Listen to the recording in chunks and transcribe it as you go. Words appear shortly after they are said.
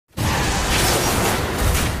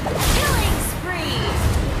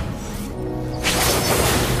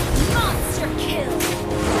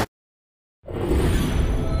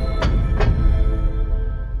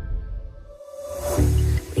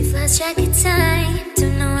lost track of time,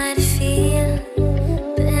 don't know how to feel,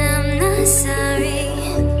 but I'm not sorry.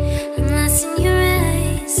 I'm lost in your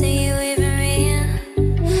eyes, are you even real?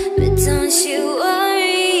 But don't you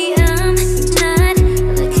worry, I'm not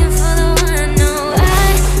looking for the one. No, I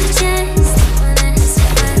just wanna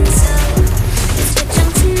survive, so let's switch on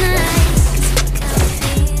tonight, 'cause look how I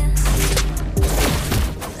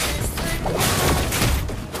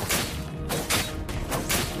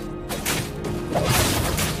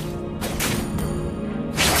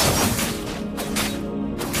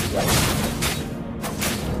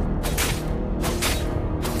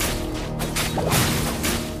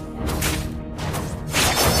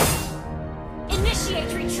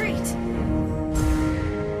Initiate retreat!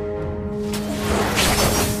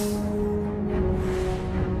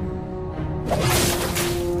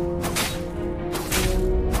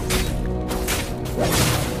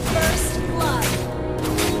 First blood!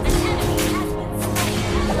 An enemy has been slain.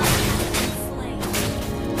 Ally has been slain.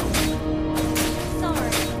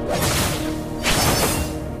 Sorry.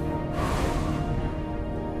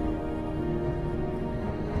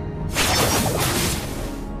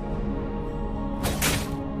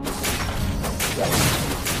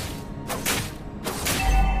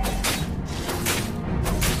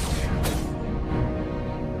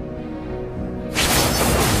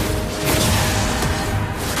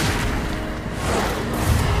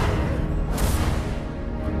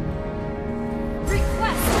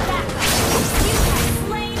 Request backup! You have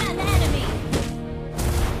slain an enemy!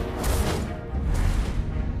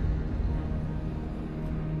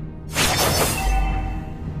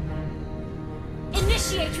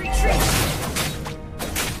 Initiate retreat!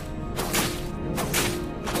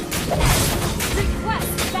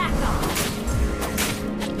 Request backup!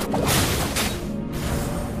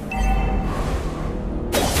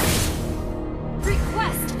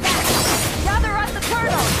 Request backup! Gather up the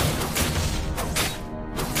turtle!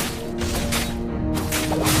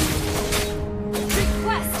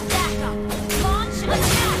 Request backup! Launch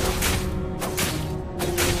attack!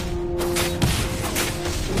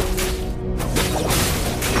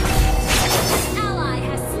 An ally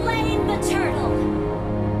has slain the turtle!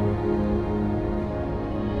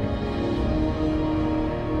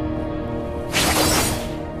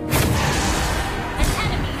 An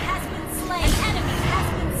enemy has been slain! Enemy has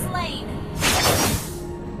been slain!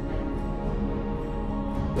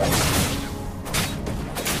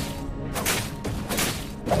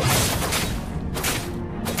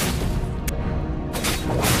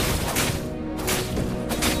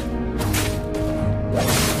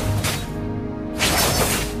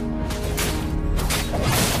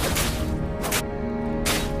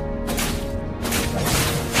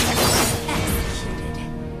 Executed.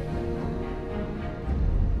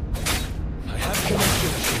 I have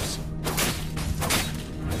connection issues.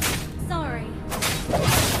 Sorry.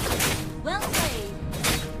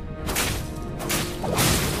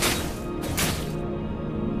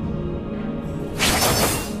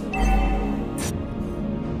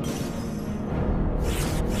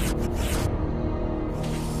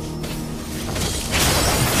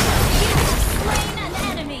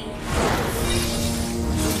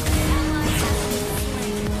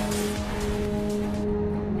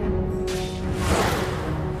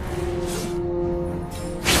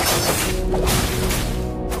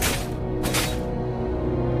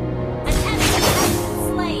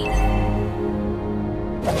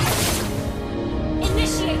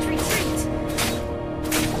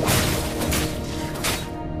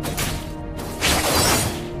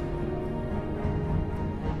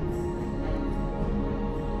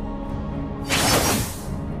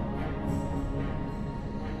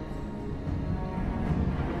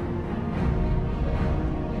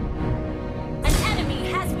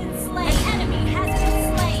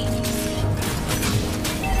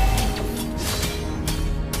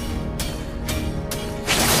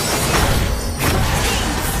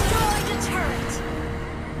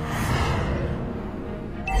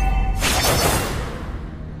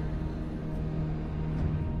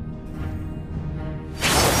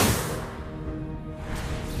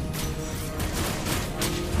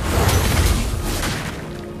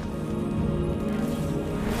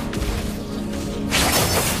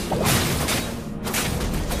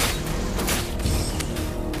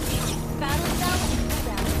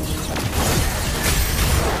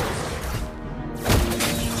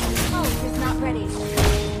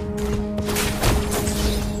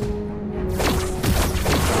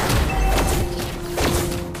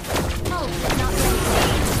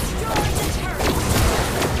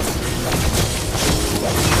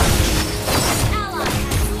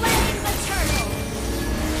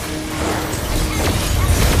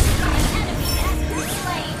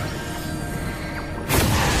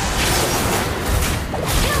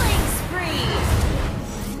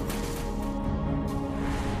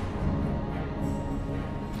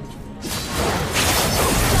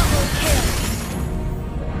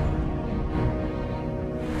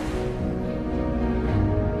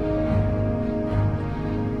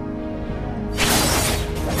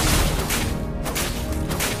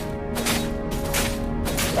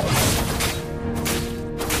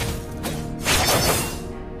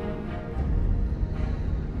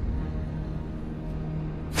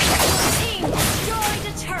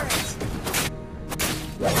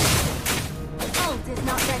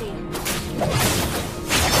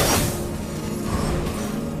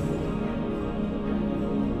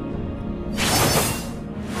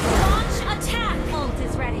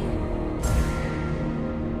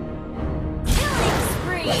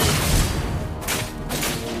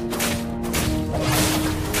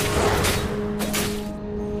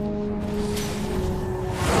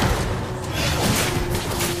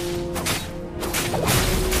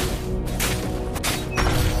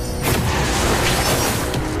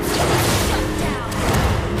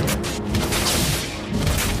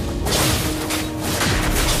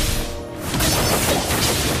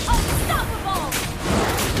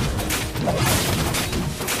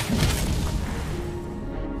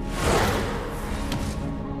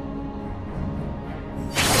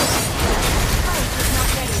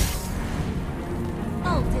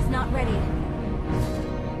 not ready.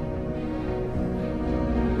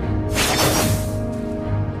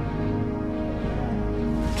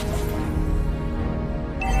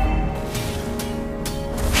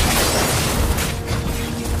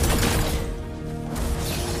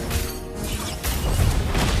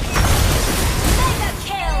 Mega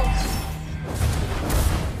kill!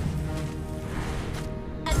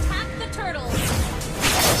 Attack the turtles!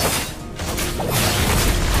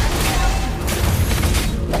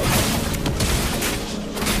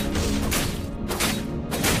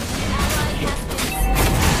 Ally has been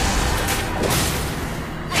slain.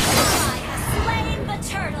 An ally has slain the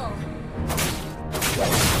turtle!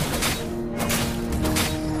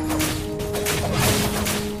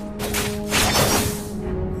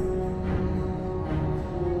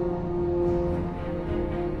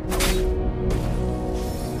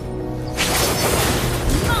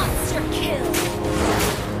 Monster kill!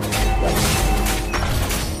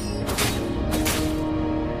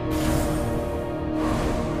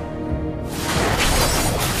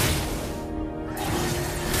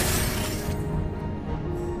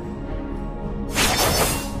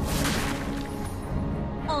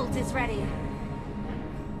 Ult is ready.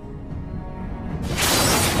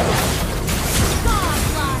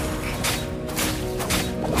 Godlike!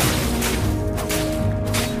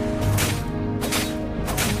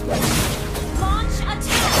 Launch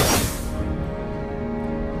attack!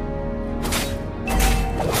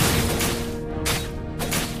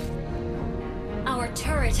 Our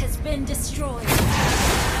turret has been destroyed.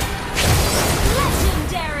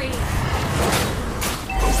 Legendary!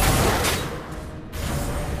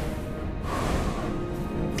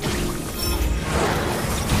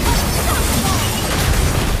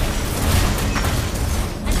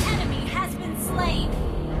 An enemy has been slain.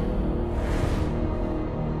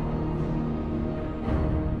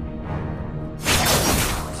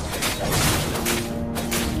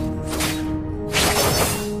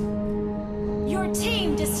 Your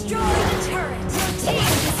team destroyed a turret. Your team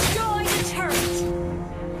destroyed a turret.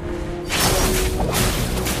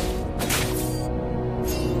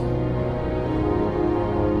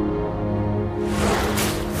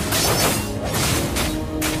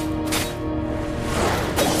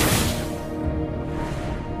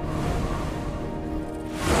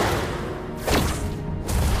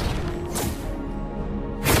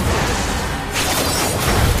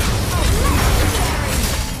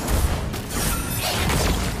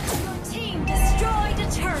 Your team destroyed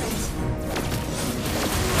a turret.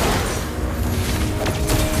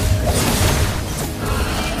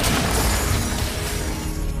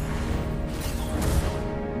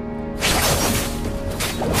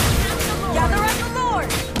 Gather up the Lord!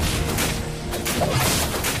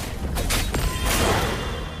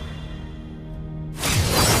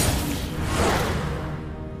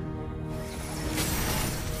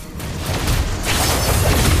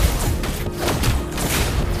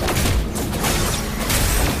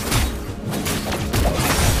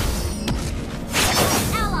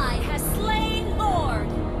 Ally has slain Lord.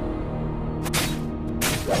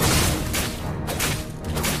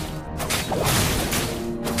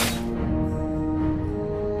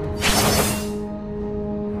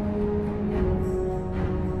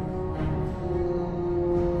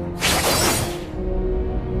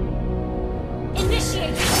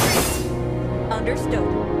 Initiate retreat.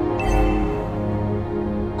 Understood.